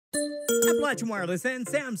Appalachian Wireless and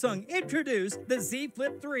Samsung introduce the Z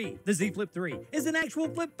Flip 3. The Z Flip 3 is an actual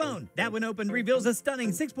flip phone that, when opened, reveals a stunning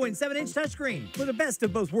 6.7-inch touchscreen for the best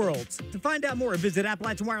of both worlds. To find out more, visit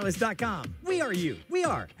AppalachianWireless.com. We are you. We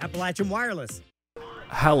are Appalachian Wireless.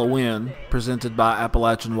 Hal-O-Win, presented by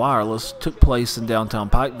Appalachian Wireless, took place in downtown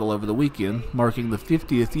Pikeville over the weekend, marking the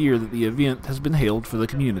 50th year that the event has been held for the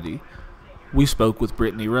community. We spoke with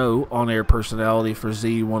Brittany Rowe, on-air personality for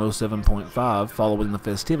Z107.5, following the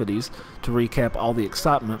festivities, to recap all the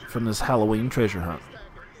excitement from this Halloween treasure hunt.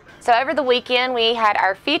 So over the weekend, we had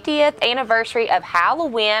our 50th anniversary of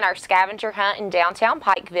Hal-O-Win, our scavenger hunt in downtown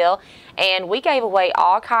Pikeville, and we gave away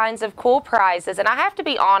all kinds of cool prizes. And I have to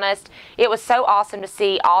be honest, it was so awesome to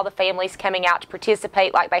see all the families coming out to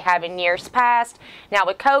participate like they have in years past. Now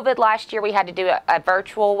with COVID last year, we had to do a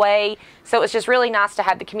virtual way, so it was just really nice to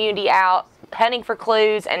have the community out hunting for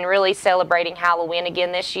clues and really celebrating Hal-O-Win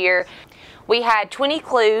again this year. We had 20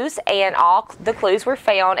 clues, and all the clues were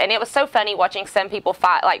found, and it was so funny watching some people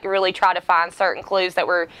really try to find certain clues that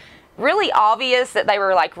were really obvious that they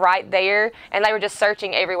were like right there, and they were just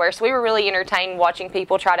searching everywhere. So we were really entertained watching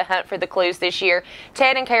people try to hunt for the clues this year.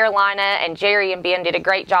 Ted and Carolina and Jerry and Ben did a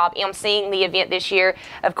great job emceeing the event this year.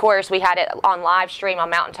 Of course, we had it on live stream on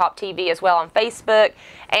Mountaintop TV as well on Facebook,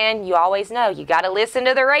 and you always know you got to listen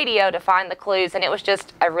to the radio to find the clues, and it was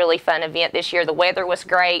just a really fun event this year. The weather was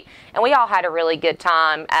great, and we all had a really good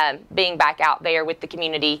time being back out there with the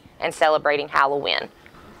community and celebrating Hal-O-Win.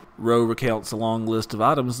 Rowe recounts a long list of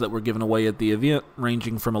items that were given away at the event,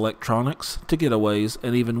 ranging from electronics to getaways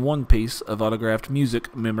and even one piece of autographed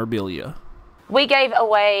music memorabilia. We gave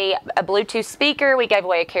away a Bluetooth speaker, we gave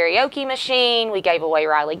away a karaoke machine, we gave away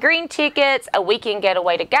Riley Green tickets, a weekend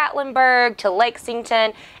getaway to Gatlinburg, to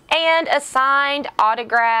Lexington, and a signed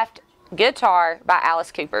autographed guitar by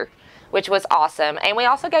Alice Cooper, which was awesome. And we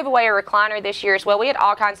also gave away a recliner this year as well. We had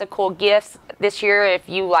all kinds of cool gifts this year. If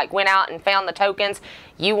you went out and found the tokens,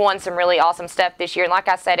 you won some really awesome stuff this year. And like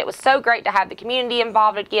I said, it was so great to have the community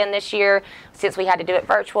involved again this year, since we had to do it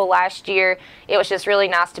virtual last year. It was just really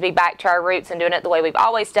nice to be back to our roots and doing it the way we've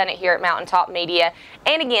always done it here at Mountaintop Media.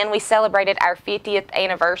 And again, we celebrated our 50th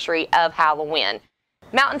anniversary of Hal-O-Win.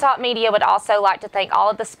 Mountaintop Media would also like to thank all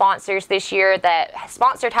of the sponsors this year that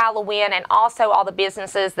sponsored Hal-O-Win, and also all the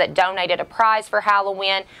businesses that donated a prize for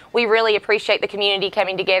Hal-O-Win. We really appreciate the community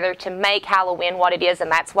coming together to make Hal-O-Win what it is,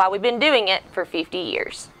 and that's why we've been doing it for 50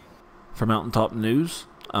 years. For Mountaintop News,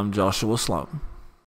 I'm Joshua Sloan.